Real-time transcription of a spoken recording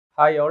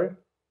Hi all,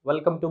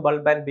 welcome to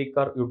Bulb and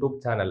Beaker YouTube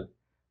channel.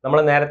 നമ്മൾ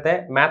നേരത്തെ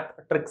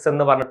math tricks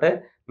എന്ന് പറഞ്ഞിട്ട്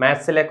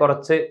മാത്സിലെ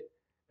കുറച്ച്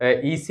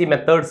ഈസി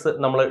മെത്തേഡ്സ്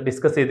നമ്മൾ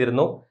ഡിസ്കസ്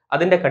ചെയ്തിരുന്നു.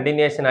 അതിൻ്റെ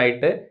കണ്ടിന്യൂഷൻ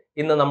ആയിട്ട്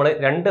ഇന്ന് നമ്മൾ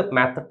രണ്ട്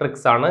മാത്ത്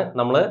ട്രിക്സ് ആണ്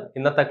നമ്മൾ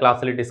ഇന്നത്തെ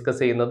ക്ലാസ്സിൽ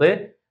ഡിസ്കസ് ചെയ്യുന്നത്.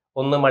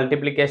 ഒന്ന്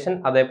മൾട്ടിപ്ലിക്കേഷൻ,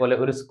 അതേപോലെ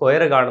ഒരു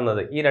സ്ക്വയർ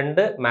കാണുന്നത്. ഈ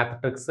രണ്ട് മാത്ത്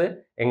ട്രിക്സ്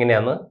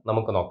എങ്ങനെയാണെന്ന്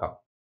നമുക്ക് നോക്കാം.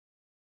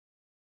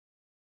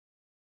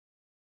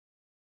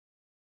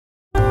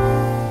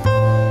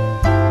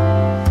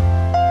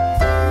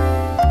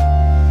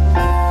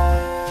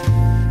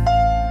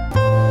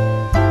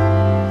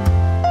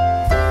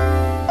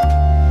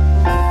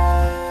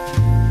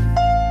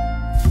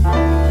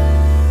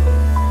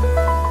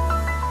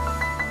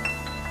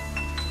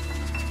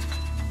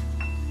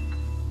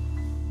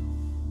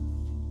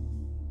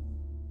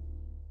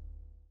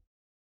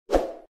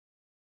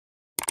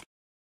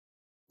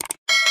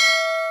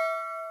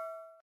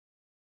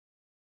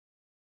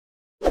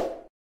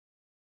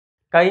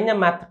 കഴിഞ്ഞ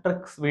മാത്ത്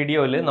ട്രിക്സ്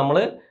വീഡിയോയിൽ നമ്മൾ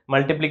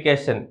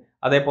മൾട്ടിപ്ലിക്കേഷൻ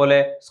അതേപോലെ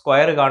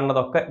സ്ക്വയർ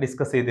കാണുന്നതൊക്കെ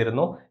ഡിസ്കസ്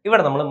ചെയ്തിരുന്നു.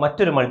 ഇവിടെ നമ്മൾ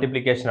മറ്റൊരു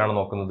മൾട്ടിപ്ലിക്കേഷൻ ആണ്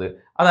നോക്കുന്നത്.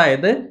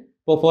 അതായത്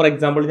ഇപ്പോൾ ഫോർ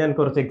എക്സാമ്പിൾ ഞാൻ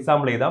കുറച്ച്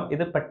എക്സാമ്പിൾ ചെയ്താം.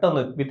 ഇത്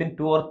പെട്ടെന്ന് വിത്തിൻ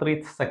 2 or 3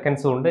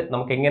 seconds കൊണ്ട്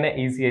നമുക്ക് എങ്ങനെ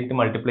ഈസി ആയിട്ട്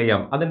മൾട്ടിപ്ലൈ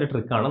ചെയ്യാം അതിൻ്റെ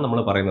ട്രിക്കാണ് നമ്മൾ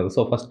പറയുന്നത്.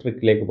 സോ ഫസ്റ്റ്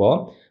ട്രിക്കിലേക്ക്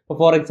പോകാം. ഇപ്പോൾ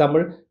ഫോർ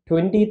എക്സാമ്പിൾ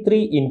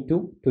 23 ×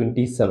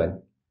 27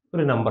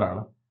 ഒരു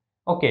നമ്പറാണ്.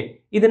 ഓക്കെ,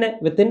 ഇതിനെ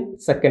വിത്തിൻ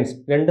സെക്കൻഡ്സ്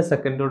 2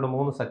 സെക്കൻഡ് കൊണ്ട്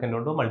 3 സെക്കൻഡ്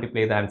കൊണ്ട്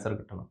മൾട്ടിപ്ലൈ ചെയ്ത ആൻസർ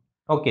കിട്ടണം.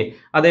 ഓക്കെ,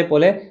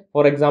 അതേപോലെ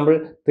ഫോർ എക്സാമ്പിൾ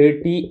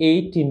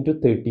 38 ×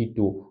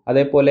 32,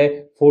 അതേപോലെ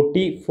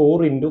 44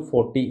 ×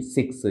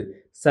 46,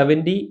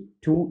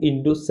 72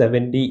 ×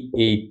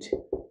 78,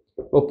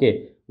 ഓക്കെ,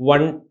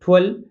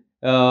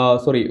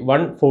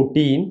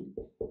 114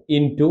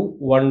 ×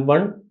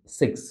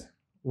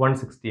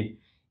 116.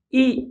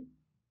 ഈ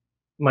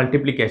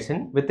മൾട്ടിപ്ലിക്കേഷൻ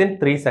വിത്തിൻ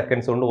 3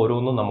 seconds കൊണ്ട്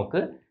ഓരോന്നും നമുക്ക്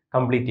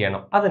കംപ്ലീറ്റ്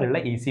ചെയ്യണം. അതിനുള്ള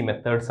ഈസി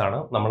മെത്തേഡ്സ് ആണ്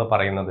നമ്മൾ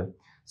പറയുന്നത്.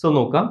 സോ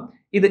നോക്കാം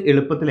ഇത്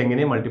എളുപ്പത്തിൽ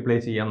എങ്ങനെ മൾട്ടിപ്ലൈ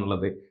ചെയ്യാം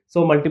എന്നുള്ളത്. സോ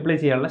മൾട്ടിപ്ലൈ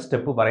ചെയ്യാനുള്ള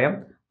സ്റ്റെപ്പ് പറയാം.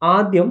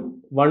 ആദ്യം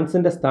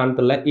വൺസിൻ്റെ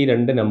സ്ഥാനത്തുള്ള ഈ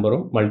രണ്ട്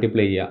നമ്പറും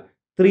മൾട്ടിപ്ലൈ ചെയ്യുക.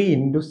 3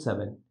 ×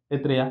 7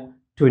 എത്രയാ?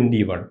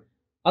 21.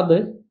 അത്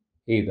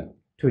എഴുതാം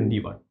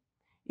 21.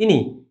 ഇനി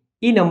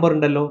ഈ നമ്പർ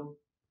ഉണ്ടല്ലോ,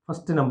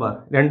 ഫസ്റ്റ് നമ്പർ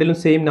രണ്ടിലും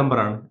സെയിം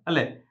നമ്പറാണ്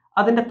അല്ലേ?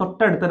 അതിൻ്റെ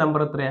തൊട്ടടുത്ത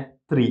നമ്പർ എത്രയാ?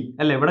 3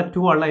 അല്ലേ? ഇവിടെ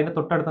 2 ഉള്ള അതിൻ്റെ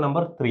തൊട്ടടുത്ത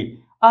നമ്പർ 3.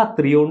 ആ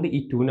 3 കൊണ്ട് ഈ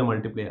 2നെ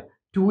മൾട്ടിപ്ലൈ ചെയ്യുക.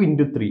 2 ×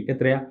 3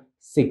 എത്രയാ?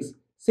 6.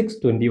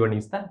 621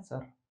 ഈസ് ദ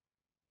ആൻസർ.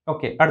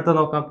 ഓക്കെ, അടുത്ത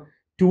നോക്കാം.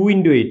 2 ×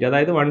 8,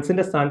 അതായത്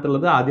വൺസിൻ്റെ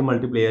സ്ഥാനത്തുള്ളത് ആദ്യം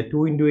മൾട്ടിപ്ലൈ ചെയ്യുക.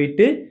 2 ×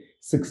 8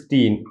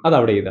 16, അത്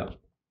അവിടെ എഴുതാം.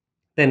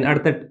 ദെൻ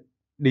അടുത്ത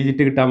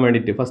ഡിജിറ്റ് കിട്ടാൻ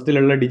വേണ്ടിയിട്ട്,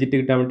 ഫസ്റ്റിലുള്ള ഡിജിറ്റ്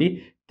കിട്ടാൻ വേണ്ടി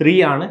 3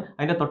 ആണ്.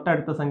 അതിൻ്റെ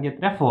തൊട്ടടുത്ത സംഖ്യ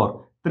എത്ര? 4.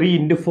 3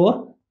 × 4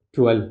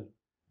 12.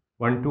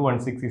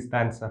 1216 ഈസ് ദ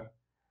ആൻസർ.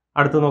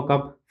 അടുത്ത് നോക്കാം.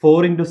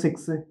 4 ×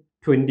 6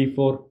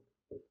 24.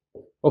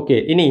 ഓക്കെ,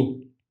 ഇനി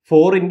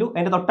 4 ×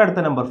 അതിൻ്റെ തൊട്ടടുത്ത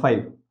നമ്പർ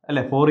 5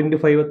 അല്ലേ? 4 ×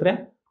 5 എത്ര?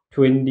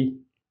 20.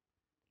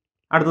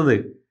 അടുത്തത്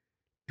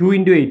 2 ×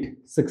 8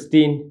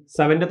 16.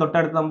 7ൻ്റെ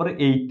തൊട്ടടുത്ത നമ്പർ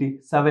 8.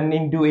 7 ×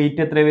 8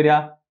 എത്ര വരിക?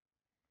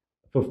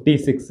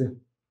 56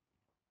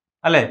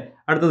 അല്ലേ?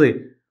 അടുത്തത്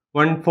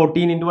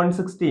 114 ×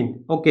 116.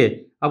 ഓക്കെ,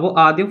 അപ്പോൾ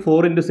ആദ്യം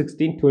 4 ×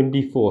 16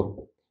 24.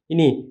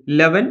 ഇനി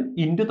 11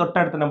 ×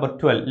 തൊട്ടടുത്ത നമ്പർ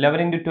 12.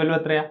 11 × 12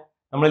 എത്രയാ?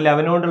 നമ്മൾ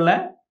 11 കൊണ്ടുള്ള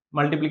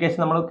മൾട്ടിപ്ലിക്കേഷൻ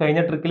നമ്മൾ കഴിഞ്ഞ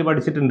ട്രിക്കിൽ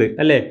പഠിച്ചിട്ടുണ്ട്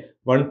അല്ലേ?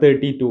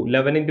 132.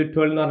 11 ×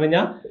 12 എന്ന് പറഞ്ഞു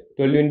കഴിഞ്ഞാൽ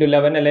 12 ×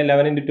 11 അല്ലെ?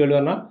 11 × 12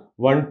 പറഞ്ഞാൽ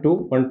 1 2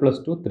 1 +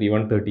 2 3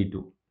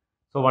 132.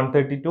 സോ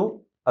 132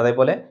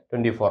 അതേപോലെ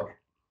 24.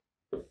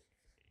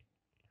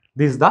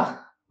 This the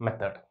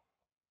method.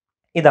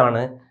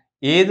 ഇതാണ്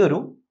ഏതൊരു,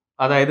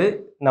 അതായത്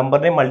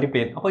നമ്പറിനെ മൾട്ടിപ്ലൈ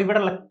ചെയ്യും. അപ്പോൾ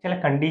ഇവിടെയുള്ള ചില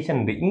കണ്ടീഷൻ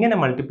ഉണ്ട്. ഇങ്ങനെ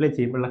മൾട്ടിപ്ലൈ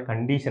ചെയ്യുമ്പോഴുള്ള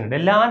കണ്ടീഷൻ ഉണ്ട്.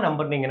 എല്ലാ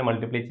നമ്പറിനെയും ഇങ്ങനെ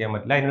മൾട്ടിപ്ലൈ ചെയ്യാൻ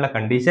പറ്റില്ല. അതിനുള്ള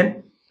കണ്ടീഷൻ,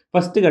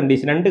 ഫസ്റ്റ്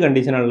കണ്ടീഷൻ, രണ്ട്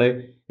കണ്ടീഷനാണുള്ളത്.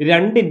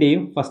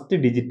 രണ്ടിൻ്റെയും ഫസ്റ്റ്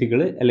ഡിജിറ്റുകൾ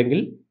അല്ലെങ്കിൽ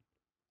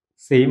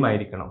സെയിം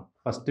ആയിരിക്കണം.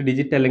 ഫസ്റ്റ്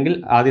ഡിജിറ്റ് അല്ലെങ്കിൽ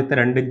ആദ്യത്തെ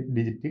 2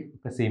 ഡിജിറ്റ്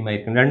ഒക്കെ സെയിം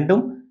ആയിരിക്കണം. രണ്ടും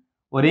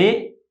ഒരേ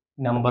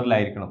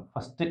നമ്പറിലായിരിക്കണം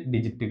ഫസ്റ്റ്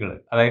ഡിജിറ്റുകൾ,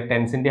 അതായത്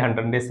 10ൻ്റെ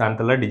 100ൻ്റെ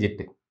സ്ഥാനത്തുള്ള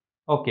ഡിജിറ്റ്.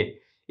 ഓക്കെ,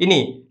 ഇനി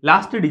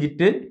ലാസ്റ്റ്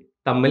ഡിജിറ്റ്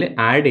തമ്മിൽ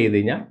ആഡ് ചെയ്ത്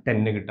കഴിഞ്ഞാൽ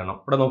 10 കിട്ടണം.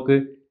 ഇവിടെ നോക്ക്,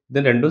 ഇത്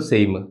രണ്ടും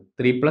സെയിം.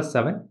 3 +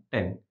 7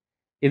 10.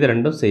 ഇത്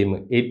രണ്ടും സെയിം.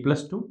 8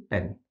 + 2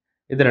 10.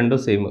 ഇത് രണ്ടും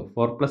സെയിം.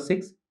 4 +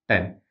 6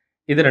 10.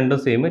 ഇത് രണ്ടും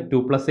സെയിം. 2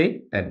 + 8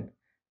 10.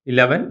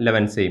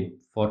 11 സെയിം.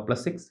 4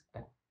 + 6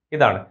 10.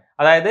 ഇതാണ്,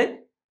 അതായത്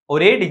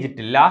ഒരേ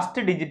ഡിജിറ്റ് ലാസ്റ്റ്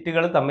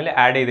ഡിജിറ്റുകൾ തമ്മിൽ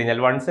ആഡ് ചെയ്ത് കഴിഞ്ഞാൽ,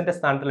 വൺസിൻ്റെ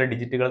സ്ഥാനത്തുള്ള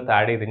ഡിജിറ്റുകൾ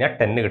ആഡ് ചെയ്ത് കഴിഞ്ഞാൽ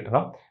 10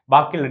 കിട്ടണം.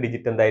 ബാക്കിയുള്ള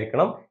ഡിജിറ്റ്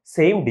എന്തായിരിക്കണം?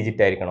 സെയിം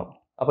ഡിജിറ്റ് ആയിരിക്കണം.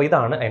 അപ്പോൾ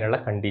ഇതാണ് അതിനുള്ള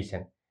കണ്ടീഷൻ.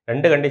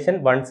 രണ്ട് കണ്ടീഷൻ: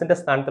 വൺസിൻ്റെ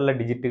സ്ഥാനത്തുള്ള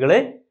ഡിജിറ്റുകൾ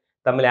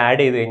തമ്മിൽ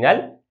ആഡ് ചെയ്ത് കഴിഞ്ഞാൽ,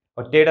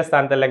 ഒറ്റയുടെ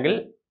സ്ഥാനത്തല്ലെങ്കിൽ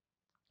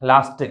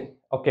ലാസ്റ്റ്,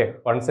 ഓക്കെ,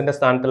 വൺസിൻ്റെ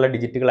സ്ഥാനത്തുള്ള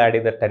ഡിജിറ്റുകൾ ആഡ്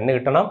ചെയ്ത് 10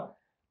 കിട്ടണം.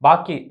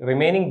 ബാക്കി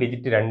റിമൈനിങ്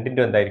ഡിജിറ്റ്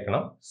രണ്ടിൻ്റെ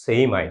എന്തായിരിക്കണം?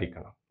 സെയിം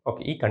ആയിരിക്കണം.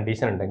 ഓക്കെ, ഈ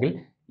കണ്ടീഷൻ ഉണ്ടെങ്കിൽ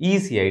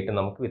ഈസി ആയിട്ട്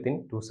നമുക്ക് വിത്തിൻ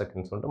 2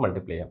 seconds കൊണ്ട്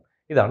മൾട്ടിപ്ലൈ ചെയ്യാം.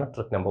 ഇതാണ്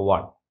trick number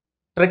 1.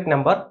 Trick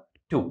number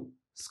 2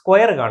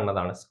 square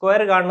കാണുന്നതാണ്.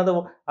 സ്ക്വയർ കാണുന്നത്,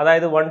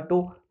 അതായത് 1 to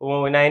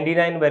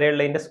 99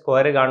 വരെയുള്ളതിൻ്റെ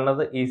സ്ക്വയർ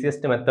കാണുന്നത്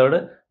ഈസിയസ്റ്റ് മെത്തേഡ്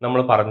നമ്മൾ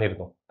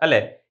പറഞ്ഞിരുന്നു അല്ലേ?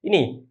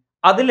 ഇനി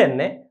അതിൽ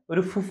തന്നെ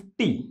ഒരു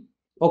 50,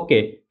 ഓക്കെ,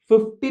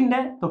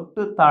 50ൻ്റെ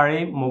തൊട്ട്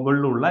താഴെയും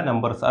മുകളിലുള്ള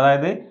നമ്പേഴ്സ്,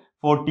 അതായത്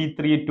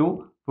 43 to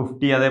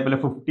 50, അതേപോലെ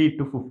 50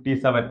 to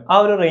 57 ആ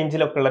ഒരു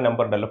റേഞ്ചിലൊക്കെ ഉള്ള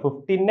നമ്പർ ഉണ്ടല്ലോ,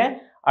 15ന്റെ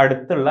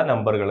അടുത്തുള്ള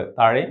നമ്പറുകൾ,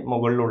 താഴെ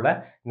മുകളിലുള്ള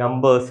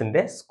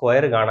നമ്പേഴ്സിന്റെ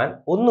സ്ക്വയർ കാണാൻ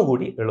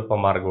ഒന്നുകൂടി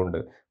എളുപ്പമാർഗമുണ്ട്.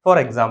 ഫോർ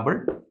എക്സാമ്പിൾ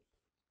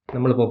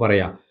നമ്മളിപ്പോൾ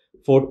പറയാം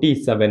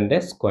 47ന്റെ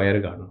സ്ക്വയർ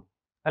കാണണം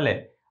അല്ലേ?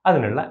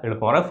 അതിനുള്ള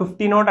എളുപ്പമാണ്.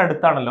 15നോട്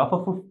അടുത്താണല്ലോ, അപ്പോൾ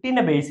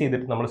 15നെ ബേസ്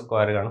ചെയ്തിട്ട് നമ്മൾ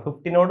സ്ക്വയർ കാണും.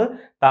 15നോട്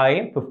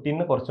താഴെയും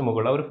 15ന് കുറച്ച്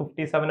മുകളിൽ ഒരു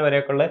 57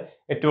 വരെയൊക്കെയുള്ള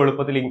ഏറ്റവും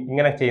എളുപ്പത്തിൽ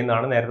ഇങ്ങനെ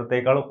ചെയ്യുന്നതാണ്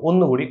നേരത്തേക്കാളും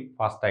ഒന്നുകൂടി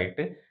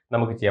ഫാസ്റ്റായിട്ട്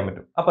നമുക്ക് ചെയ്യാൻ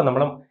പറ്റും. അപ്പോൾ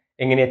നമ്മൾ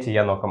എങ്ങനെയാണ്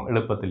ചെയ്യാൻ നോക്കാം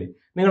എളുപ്പത്തിൽ.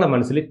 നിങ്ങളുടെ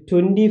മനസ്സിൽ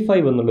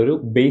 25 എന്നുള്ളൊരു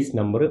ബേസ്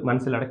നമ്പർ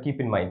മനസ്സിലാണ്,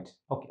 കീപ്പ് ഇൻ മൈൻഡ്.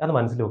 ഓക്കെ, അത്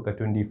മനസ്സിൽ വെക്കുക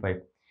 25.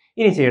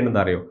 ഇനി ചെയ്യേണ്ടത്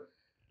അറിയോ,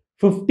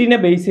 15നെ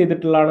ബേസ്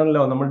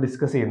ചെയ്തിട്ടുള്ളതാണല്ലോ നമ്മൾ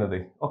ഡിസ്കസ് ചെയ്യുന്നത്.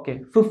 ഓക്കെ,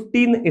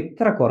 15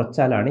 എത്ര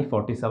കുറച്ചാലാണ് ഈ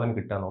 47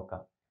 കിട്ടുക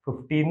നോക്കാം.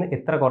 15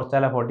 എത്ര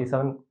കുറച്ചാലാണ്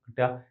 47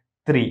 കിട്ടുക?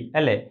 3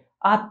 അല്ലേ?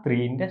 ആ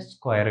 3ന്റെ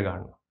സ്ക്വയർ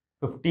കാണുക.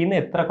 15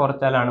 എത്ര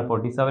കുറച്ചാലാണ്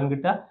 47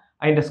 കിട്ടുക?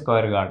 അതിൻ്റെ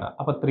സ്ക്വയർ കാണുക.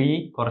 അപ്പോൾ 3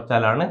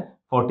 കുറച്ചാലാണ്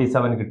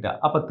 47 കിട്ടുക.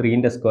 അപ്പോൾ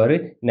 3ന്റെ സ്ക്വയർ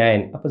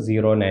 9. അപ്പോൾ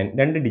 09,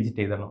 2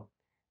 ഡിജിറ്റ് എഴുതണം,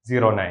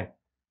 09.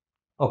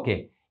 ഓക്കെ,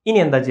 ഇനി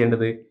എന്താ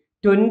ചെയ്യേണ്ടത്?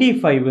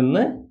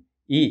 25ന്ന്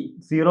ഈ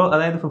 0,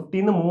 അതായത്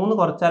 15ന്ന് 3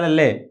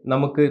 കുറച്ചാലല്ലേ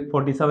നമുക്ക്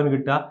 47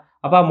 കിട്ടുക.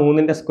 അപ്പോൾ ആ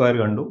 3ന്റെ സ്ക്വയർ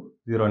കണ്ടു,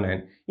 09.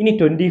 ഇനി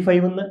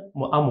 25ന്ന്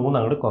ആ 3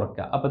 അങ്ങോട്ട്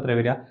കുറയ്ക്കുക. അപ്പോൾ എത്ര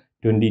വരിക?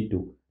 22.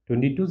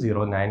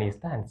 2209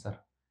 ഈസ് ദ ആൻസർ.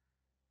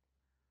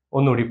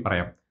 ഒന്നുകൂടി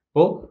പറയാം.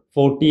 അപ്പോൾ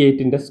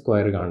 48ന്റെ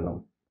സ്ക്വയർ കാണണം.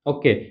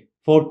 ഓക്കെ,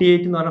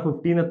 48 എന്ന് പറഞ്ഞാൽ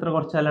 15 എത്ര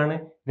കുറച്ചാലാണ്?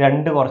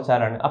 2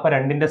 കുറച്ചാലാണ്. അപ്പോൾ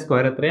 2ന്റെ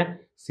സ്ക്വയർ എത്രയാ?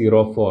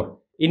 04.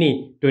 ഇനി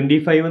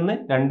 25ന്ന്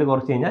 2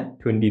 കുറച്ച് കഴിഞ്ഞാൽ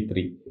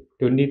 23.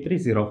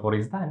 2304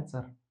 ഈസ് ദ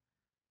ആൻസർ.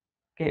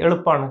 ഓക്കെ,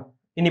 എളുപ്പമാണ്.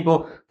 ഇനിയിപ്പോൾ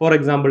ഫോർ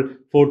എക്സാമ്പിൾ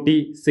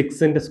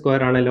 46ന്റെ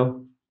സ്ക്വയർ ആണല്ലോ.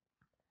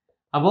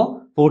 അപ്പോൾ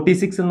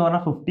 46 എന്ന്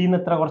പറഞ്ഞാൽ 15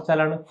 എത്ര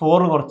കുറച്ചാലാണ്?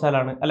 4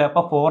 കുറച്ചാലാണ് അല്ലേ?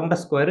 അപ്പോൾ 4ന്റെ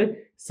സ്ക്വയർ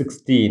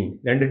 16,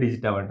 2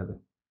 ഡിജിറ്റാണ് വേണ്ടത്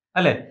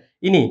അല്ലേ?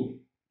 ഇനി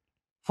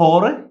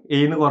 4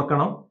 8ന്ന്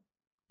കുറക്കണം,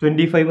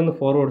 25ന്ന്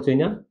 4 കുറച്ച്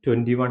കഴിഞ്ഞാൽ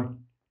 21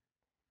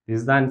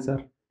 ഈസ് ദ ആൻസർ.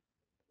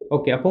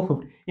 ഓക്കെ, അപ്പോൾ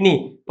ഇനി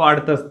ഇപ്പോൾ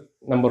അടുത്ത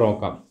നമ്പർ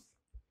നോക്കാം,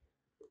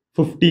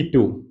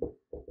 52.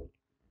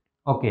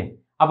 ഓക്കെ,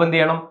 അപ്പോൾ എന്ത്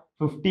ചെയ്യണം?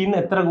 15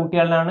 എത്ര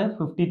കൂട്ടിയാലാണ്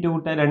 52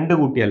 കൂട്ടിയാൽ 2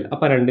 കൂട്ടിയാൽ,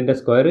 അപ്പോൾ 2ന്റെ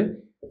സ്ക്വയർ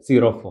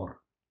 04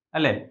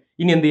 അല്ലേ?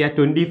 ഇനി എന്ത് ചെയ്യുക?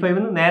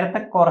 25ന്ന് നേരത്തെ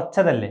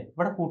കുറച്ചതല്ലേ,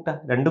 ഇവിടെ കൂട്ടുക,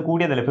 2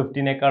 കൂടിയതല്ലേ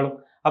 15നേക്കാളും.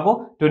 അപ്പോൾ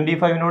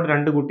 25നോട്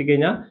 2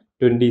 കൂട്ടിക്കഴിഞ്ഞാൽ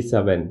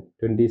 27.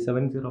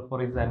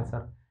 2704 ഈസ്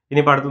ആൻസർ.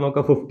 ഇനിയിപ്പോൾ അടുത്ത്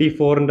നോക്കുക,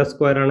 54ന്റെ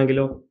സ്ക്വയർ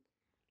ആണെങ്കിലോ.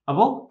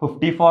 അപ്പോൾ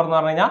 54 എന്ന്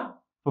പറഞ്ഞു കഴിഞ്ഞാൽ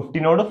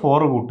 15നോട്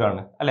 4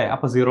 കൂട്ടുകയാണ് അല്ലേ?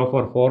 അപ്പോൾ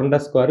 04. 4ന്റെ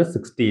സ്ക്വയർ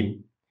 16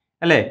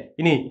 അല്ലേ?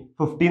 ഇനി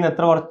 15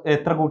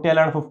 എത്ര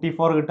കൂട്ടിയാലാണ്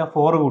 54 കിട്ടുക?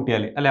 4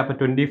 കൂട്ടിയാൽ അല്ലേ? അപ്പോൾ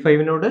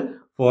 25നോട്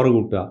 4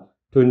 കൂട്ടുക,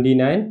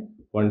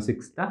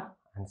 2916 ദ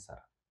ആൻസർ.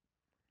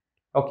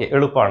 ഓക്കെ,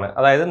 എളുപ്പമാണ്.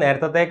 അതായത്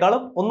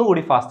നേരത്തേക്കാളും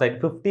ഒന്നുകൂടി ഫാസ്റ്റ് ആയിട്ട്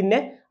 15നെ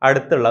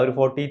അടുത്തുള്ള ഒരു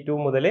 42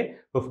 മുതൽ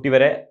 50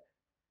 വരെ,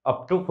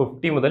 അപ് ടു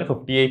 50 മുതൽ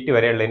 58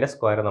 വരെ ഉള്ളതിൻ്റെ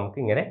സ്ക്വയർ നമുക്ക്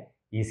ഇങ്ങനെ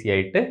ഈസി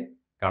ആയിട്ട്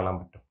കാണാൻ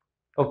പറ്റും.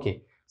 ഓക്കെ,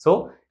 സോ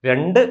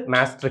 2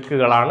 മാത്സ്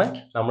ട്രിക്കുകളാണ്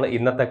നമ്മൾ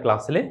ഇന്നത്തെ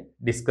ക്ലാസ്സിൽ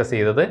ഡിസ്കസ്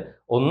ചെയ്തത്.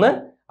 ഒന്ന്,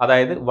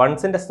 അതായത്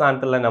വൺസിൻ്റെ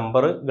സ്ഥാനത്തുള്ള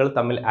നമ്പറുകൾ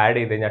തമ്മിൽ ആഡ്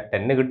ചെയ്ത് കഴിഞ്ഞാൽ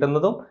 10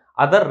 കിട്ടുന്നതും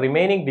other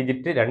remaining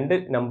digit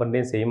 2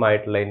 നമ്പറിൻ്റെയും same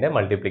ആയിട്ടുള്ളതിൻ്റെ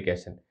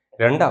multiplication.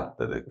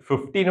 രണ്ടാമത്തത്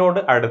 15നോട്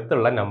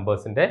അടുത്തുള്ള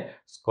നമ്പേഴ്സിൻ്റെ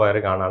സ്ക്വയർ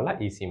കാണാനുള്ള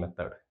ഈസി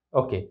മെത്തേഡ്.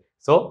 ഓക്കെ,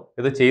 സോ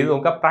ഇത് ചെയ്ത്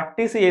നോക്കുക.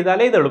 പ്രാക്ടീസ്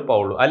ചെയ്താലേ ഇത്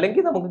എളുപ്പമുള്ളൂ.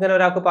 അല്ലെങ്കിൽ നമുക്കിങ്ങനെ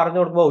ഒരാൾക്ക് പറഞ്ഞു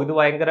കൊടുക്കുമ്പോൾ ഇത്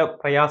ഭയങ്കര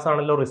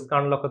പ്രയാസമാണല്ലോ, റിസ്ക്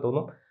ആണല്ലോ ഒക്കെ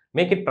തോന്നും.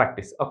 Make it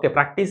practice. Okay,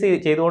 practice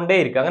ചെയ്തുകൊണ്ടേ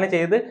ഇരിക്കുക. അങ്ങനെ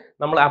ചെയ്ത്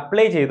നമ്മൾ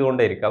അപ്ലൈ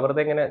ചെയ്തുകൊണ്ടേ ഇരിക്കുക.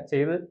 വെറുതെ ഇങ്ങനെ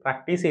ചെയ്ത്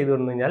പ്രാക്ടീസ് ചെയ്തു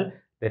കഴിഞ്ഞാൽ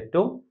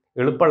ഏറ്റവും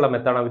എളുപ്പമുള്ള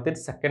മെത്തേഡാണ്. വിത്തിൻ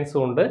സെക്കൻഡ്സ്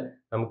കൊണ്ട്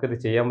നമുക്കിത്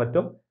ചെയ്യാൻ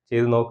പറ്റും.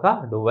 ചെയ്ത് നോക്കുക.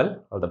 Do well.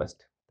 All the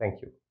best.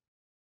 Thank you.